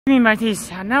Me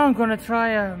mateys, and now I'm going to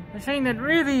try a machine that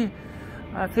really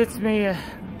fits me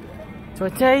to a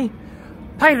T.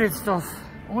 Pirate stuff.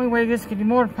 Only way this could be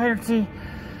more piratey,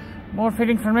 more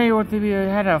fitting for me would be if it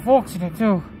had a forks in it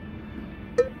too.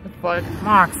 But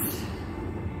marks.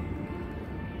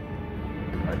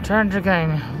 Return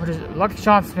again. What is it? Lucky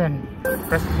shot spin.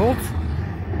 Press the bolt.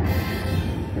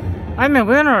 I'm a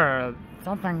winner or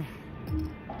something.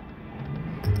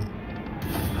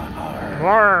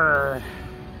 Roar.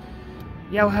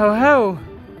 Yo ho ho!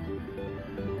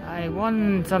 I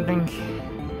won something.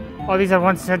 Oh, these are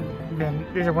one cent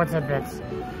bets.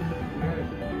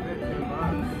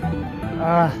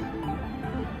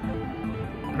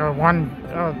 No one.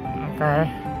 Oh,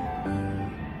 okay.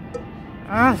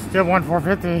 Still won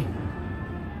 450.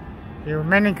 The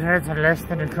remaining credits are less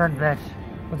than the current bet.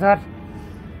 What's that?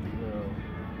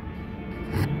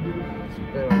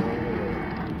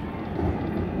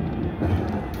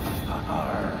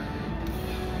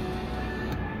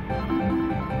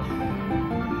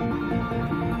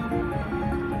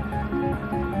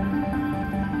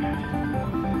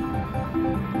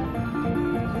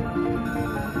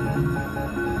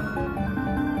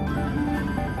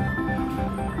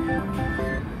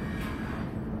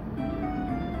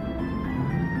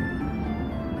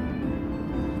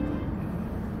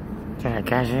 Can I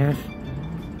cash it?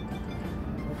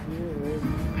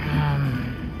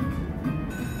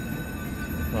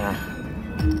 Yeah.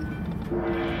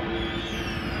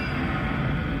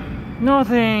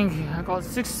 Nothing. I got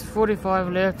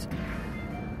 6:45 left.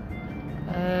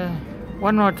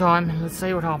 One more time. Let's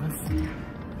see what happens.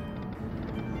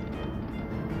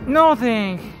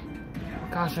 Nothing.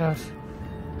 Cash out.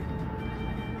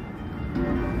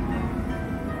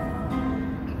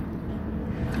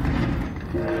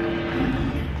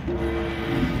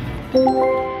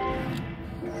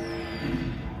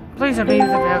 Please don't leave the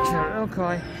voucher.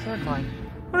 Okay, certainly.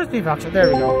 Where's the voucher? There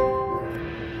we go.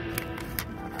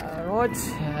 Alright,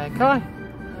 okay.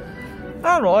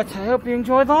 Alright, I hope you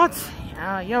enjoyed that.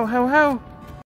 Yo ho ho.